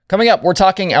Coming up, we're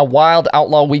talking a wild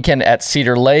outlaw weekend at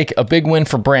Cedar Lake, a big win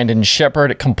for Brandon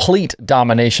Sheppard, complete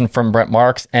domination from Brent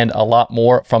Marks, and a lot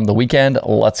more from the weekend.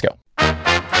 Let's go.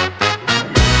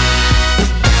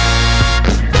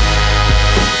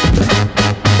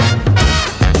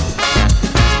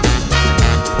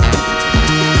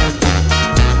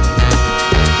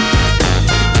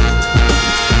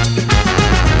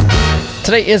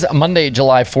 Today is Monday,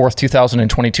 July 4th,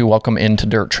 2022. Welcome into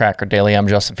Dirt Tracker Daily. I'm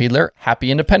Justin Fiedler. Happy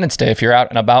Independence Day. If you're out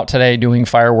and about today doing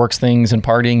fireworks things and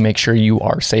partying, make sure you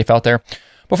are safe out there.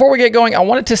 Before we get going, I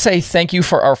wanted to say thank you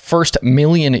for our first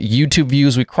million YouTube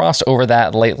views. We crossed over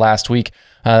that late last week.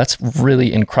 That's a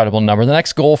really incredible number. The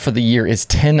next goal for the year is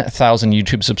 10,000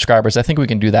 YouTube subscribers. I think we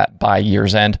can do that by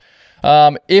year's end.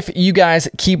 If you guys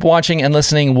keep watching and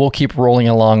listening, we'll keep rolling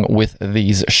along with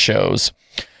these shows.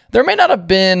 There may not have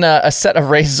been a set of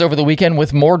races over the weekend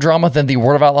with more drama than the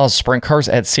World of Outlaws sprint cars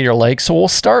at Cedar Lake, so we'll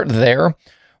start there.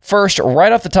 First,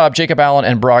 right off the top, Jacob Allen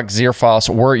and Brock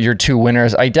Zearfoss were your two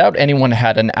winners. I doubt anyone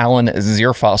had an Allen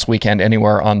Zearfoss weekend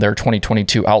anywhere on their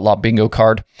 2022 Outlaw Bingo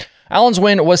card. Allen's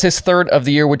win was his third of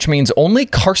the year, which means only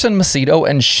Carson Macedo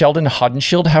and Sheldon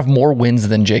Haudenschild have more wins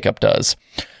than Jacob does.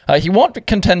 He won't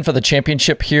contend for the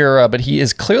championship here, but he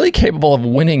is clearly capable of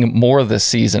winning more this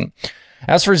season.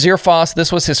 As for Zearfoss,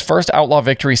 this was his first Outlaw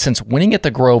victory since winning at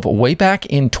the Grove way back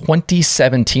in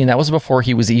 2017. That was before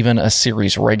he was even a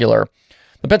series regular.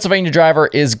 The Pennsylvania driver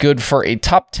is good for a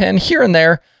top 10 here and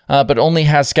there, but only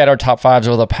has scattered top fives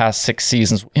over the past 6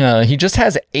 seasons. He just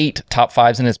has 8 top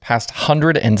fives in his past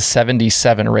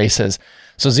 177 races.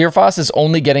 So Zearfoss is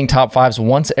only getting top fives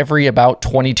once every about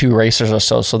 22 races or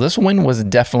so. So this win was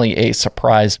definitely a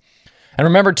surprise. And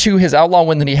remember, too, his Outlaw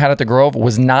win that he had at the Grove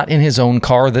was not in his own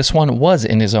car. This one was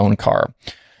in his own car.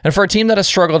 And for a team that has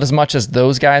struggled as much as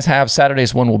those guys have,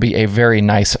 Saturday's one will be a very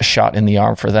nice shot in the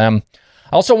arm for them.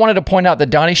 I also wanted to point out that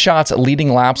Donnie Schatz's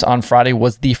leading laps on Friday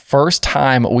was the first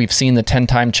time we've seen the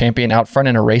 10-time champion out front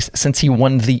in a race since he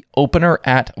won the opener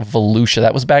at Volusia.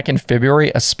 That was back in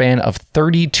February, a span of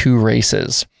 32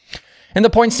 races. In the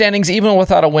point standings, even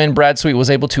without a win, Brad Sweet was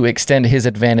able to extend his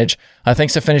advantage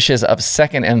thanks to finishes of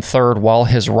second and third, while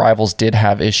his rivals did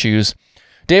have issues.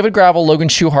 David Gravel, Logan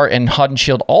Schuchart, and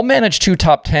Haudenschild all managed 2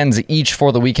 top 10s each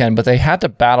for the weekend, but they had to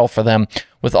battle for them,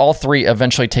 with all 3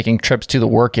 eventually taking trips to the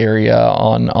work area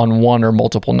on one or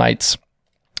multiple nights.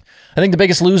 I think the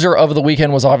biggest loser of the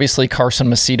weekend was obviously Carson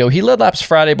Macedo. He led laps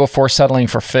Friday before settling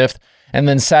for 5th. And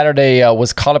then Saturday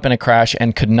was caught up in a crash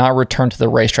and could not return to the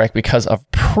racetrack because of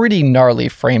pretty gnarly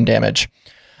frame damage.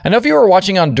 I know if you were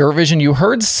watching on DirtVision, you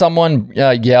heard someone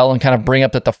yell and kind of bring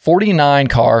up that the 49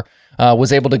 car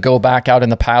was able to go back out in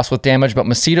the pass with damage, but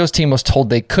Macedo's team was told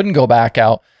they couldn't go back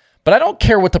out. But I don't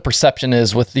care what the perception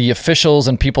is with the officials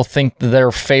and people think they're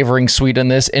favoring Sweet in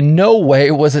this. In no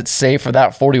way was it safe for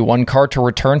that 41 car to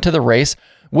return to the race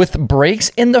with breaks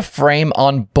in the frame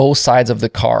on both sides of the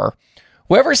car.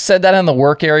 Whoever said that in the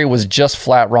work area was just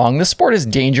flat wrong. This sport is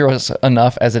dangerous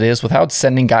enough as it is without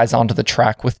sending guys onto the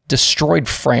track with destroyed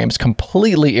frames.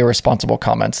 Completely irresponsible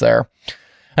comments there.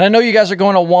 And I know you guys are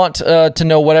going to want to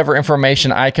know whatever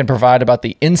information I can provide about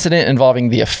the incident involving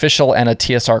the official and a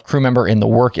TSR crew member in the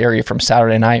work area from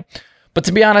Saturday night. But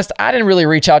to be honest, I didn't really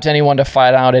reach out to anyone to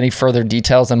find out any further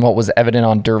details than what was evident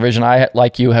on DirtVision. I,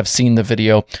 like you, have seen the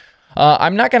video.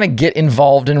 I'm not going to get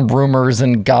involved in rumors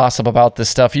and gossip about this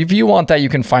stuff. If you want that, you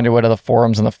can find your way to the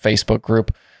forums and the Facebook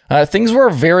group. Things were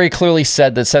very clearly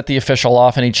said that set the official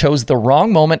off, and he chose the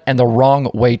wrong moment and the wrong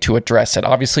way to address it.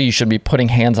 Obviously, you shouldn't be putting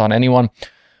hands on anyone,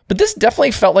 but this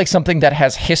definitely felt like something that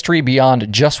has history beyond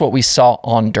just what we saw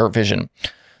on DirtVision.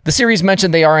 The series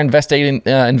mentioned they are investigating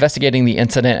the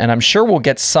incident, and I'm sure we'll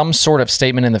get some sort of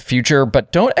statement in the future,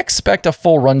 but don't expect a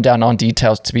full rundown on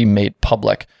details to be made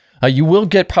public. You will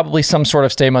get probably some sort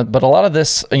of statement, but a lot of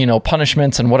this,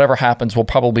 punishments and whatever happens will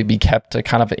probably be kept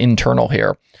kind of internal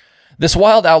here. This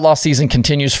Wild Outlaw season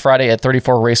continues Friday at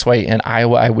 34 Raceway in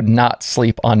Iowa. I would not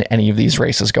sleep on any of these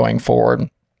races going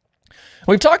forward.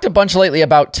 We've talked a bunch lately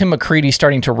about Tim McCready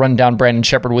starting to run down Brandon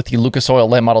Sheppard with the Lucas Oil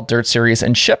Late Model Dirt Series,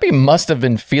 and Sheppy must have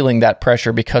been feeling that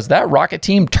pressure because that Rocket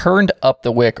team turned up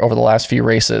the wick over the last few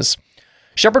races.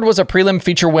 Sheppard was a prelim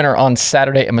feature winner on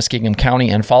Saturday at Muskingum County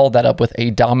and followed that up with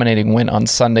a dominating win on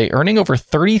Sunday, earning over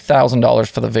 $30,000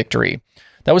 for the victory.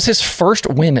 That was his first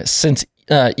win since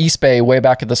East Bay way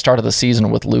back at the start of the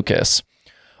season with Lucas.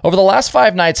 Over the last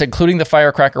 5 nights, including the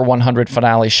Firecracker 100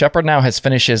 finale, Sheppard now has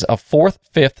finishes of 4th,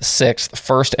 5th, 6th,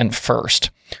 1st, and 1st.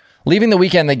 Leaving the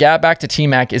weekend, the gap back to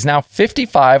T-Mac is now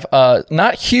 55,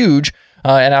 not huge,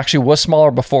 and actually was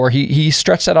smaller before. He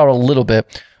stretched that out a little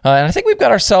bit. And I think we've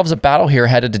got ourselves a battle here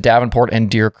headed to Davenport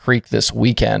and Deer Creek this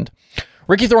weekend.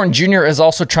 Ricky Thornton Jr. is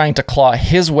also trying to claw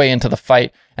his way into the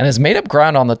fight and has made up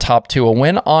ground on the top two. A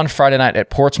win on Friday night at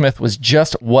Portsmouth was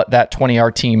just what that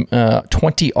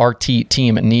 20RT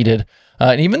team needed.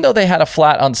 And even though they had a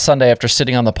flat on Sunday after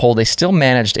sitting on the pole, they still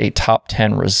managed a top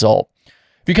 10 result.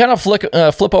 If you kind of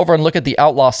flip over and look at the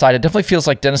Outlaw side, it definitely feels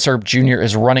like Dennis Erb Jr.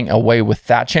 is running away with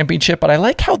that championship, but I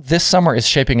like how this summer is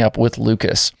shaping up with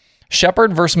Lucas.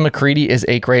 Shepard versus McCready is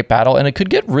a great battle, and it could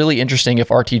get really interesting if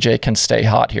RTJ can stay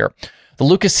hot here. The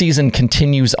Lucas season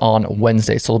continues on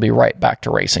Wednesday, so we'll be right back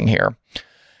to racing here.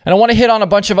 And I want to hit on a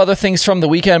bunch of other things from the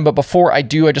weekend, but before I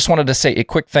do, I just wanted to say a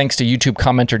quick thanks to YouTube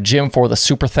commenter Jim for the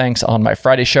super thanks on my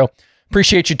Friday show.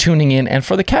 Appreciate you tuning in, and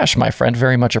for the cash, my friend,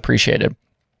 very much appreciated.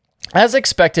 As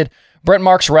expected, Brent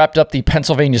Marks wrapped up the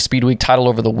Pennsylvania Speedweek title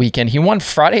over the weekend. He won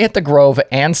Friday at the Grove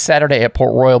and Saturday at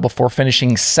Port Royal before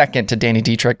finishing second to Danny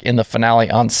Dietrich in the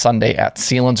finale on Sunday at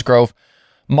Selinsgrove.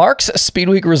 Marks'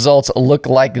 Speedweek results look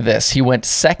like this. He went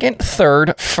second,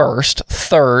 third, first,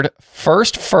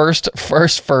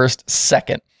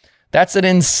 second. That's an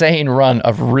insane run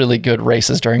of really good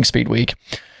races during Speedweek.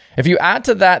 If you add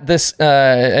to that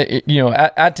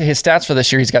add to his stats for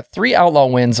this year, he's got 3 Outlaw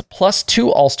wins plus 2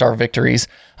 All-Star victories,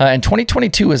 and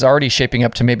 2022 is already shaping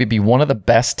up to maybe be one of the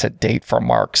best to date for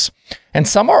Marks. And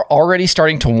some are already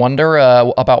starting to wonder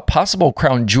about possible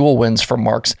crown jewel wins for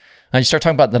Marks. You start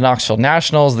talking about the Knoxville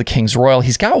Nationals, the Kings Royal.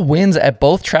 He's got wins at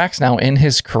both tracks now in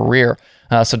his career,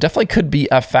 so definitely could be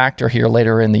a factor here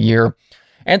later in the year.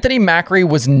 Anthony Macri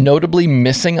was notably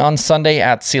missing on Sunday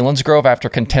at Selinsgrove after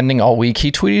contending all week.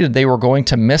 He tweeted they were going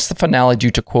to miss the finale due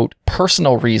to, quote,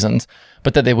 personal reasons,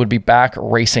 but that they would be back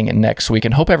racing next week,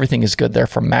 and hope everything is good there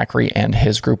for Macri and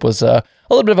his group. Was a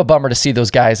little bit of a bummer to see those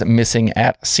guys missing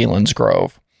at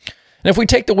Selinsgrove. And if we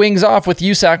take the wings off with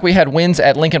USAC, we had wins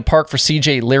at Lincoln Park for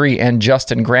CJ Leary and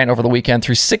Justin Grant over the weekend.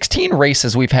 Through 16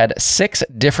 races, we've had 6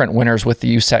 different winners with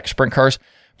the USAC sprint cars.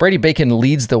 Brady Bacon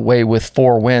leads the way with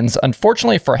 4 wins.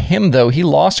 Unfortunately for him, though, he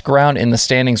lost ground in the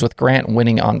standings with Grant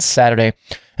winning on Saturday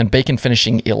and Bacon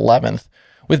finishing 11th.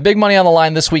 With big money on the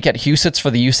line this week at Huset's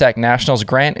for the USAC Nationals,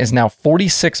 Grant is now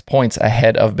 46 points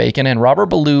ahead of Bacon, and Robert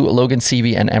Ballou, Logan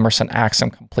Seavey, and Emerson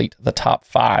Axum complete the top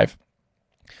 5.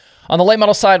 On the late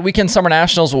model side, Weekend Summer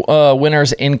Nationals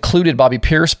winners included Bobby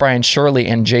Pierce, Brian Shirley,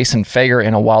 and Jason Fager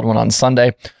in a wild one on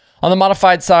Sunday. On the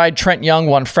modified side, Trent Young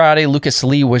won Friday, Lucas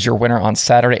Lee was your winner on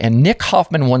Saturday, and Nick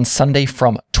Hoffman won Sunday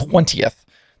from 20th.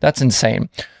 That's insane.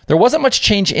 There wasn't much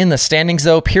change in the standings,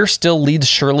 though. Pierce still leads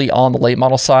Shirley on the late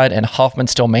model side, and Hoffman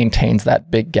still maintains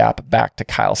that big gap back to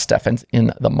Kyle Steffens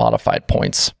in the modified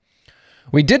points.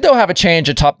 We did, though, have a change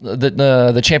atop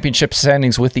the championship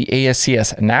standings with the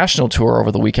ASCS National Tour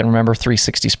over the weekend. Remember,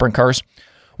 360 sprint cars.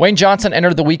 Wayne Johnson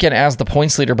entered the weekend as the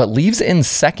points leader, but leaves in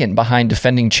second behind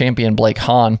defending champion Blake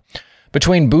Hahn.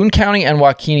 Between Boone County and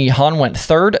Waukene, Hahn went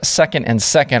 3rd, 2nd, and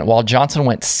 2nd, while Johnson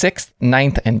went 6th,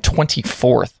 9th, and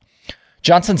 24th.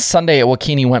 Johnson's Sunday at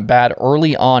Waukene went bad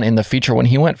early on in the feature when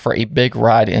he went for a big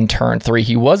ride in turn 3.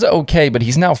 He was okay, but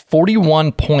he's now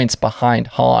 41 points behind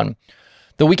Hahn.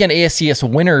 The weekend ASCS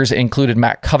winners included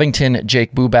Matt Covington,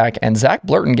 Jake Buback, and Zach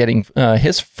Blurton getting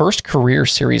his first career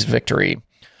series victory.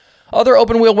 Other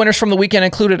open wheel winners from the weekend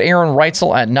included Aaron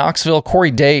Reitzel at Knoxville, Corey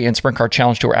Day in Sprint Car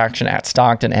Challenge Tour action at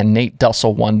Stockton, and Nate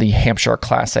Dussel won the Hampshire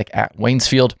Classic at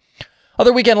Waynesfield.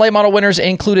 Other weekend late model winners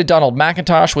included Donald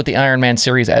McIntosh with the Ironman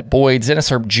Series at Boyd,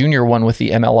 Dennis Erb Jr. won with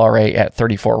the MLRA at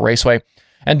 34 Raceway,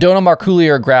 and Dona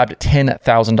Marcoulier grabbed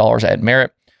 $10,000 at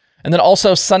Merritt. And then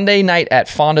also Sunday night at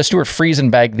Fonda, Stuart Friesen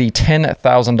bagged the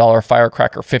 $10,000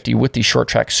 Firecracker 50 with the Short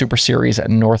Track Super Series at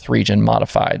North Region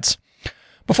Modifieds.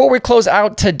 Before we close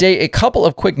out today, a couple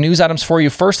of quick news items for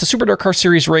you. First, the Super Dirt Car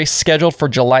Series race scheduled for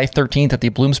July 13th at the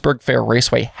Bloomsburg Fair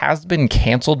Raceway has been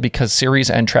canceled because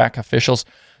series and track officials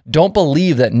don't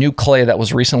believe that new clay that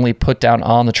was recently put down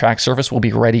on the track surface will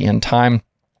be ready in time.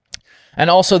 And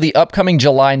also, the upcoming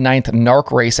July 9th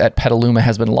NARC race at Petaluma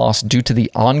has been lost due to the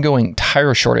ongoing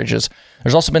tire shortages.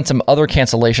 There's also been some other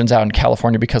cancellations out in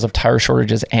California because of tire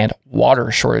shortages and water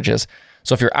shortages.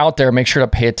 So if you're out there, make sure to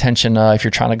pay attention if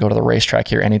you're trying to go to the racetrack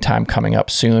here anytime coming up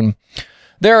soon.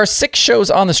 There are 6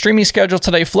 shows on the streaming schedule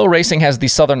today. Flow Racing has the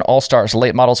Southern All-Stars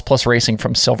Late Models Plus Racing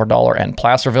from Silver Dollar and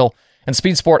Placerville. And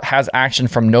Speed Sport has action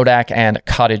from Nodak and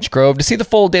Cottage Grove. To see the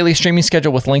full daily streaming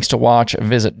schedule with links to watch,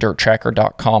 visit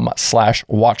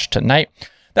dirttracker.com/watch tonight.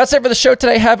 That's it for the show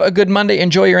today. Have a good Monday.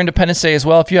 Enjoy your Independence Day as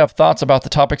well. If you have thoughts about the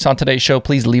topics on today's show,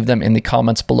 please leave them in the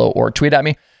comments below or tweet at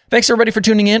me. Thanks everybody for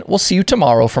tuning in. We'll see you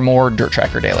tomorrow for more Dirt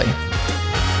Tracker Daily.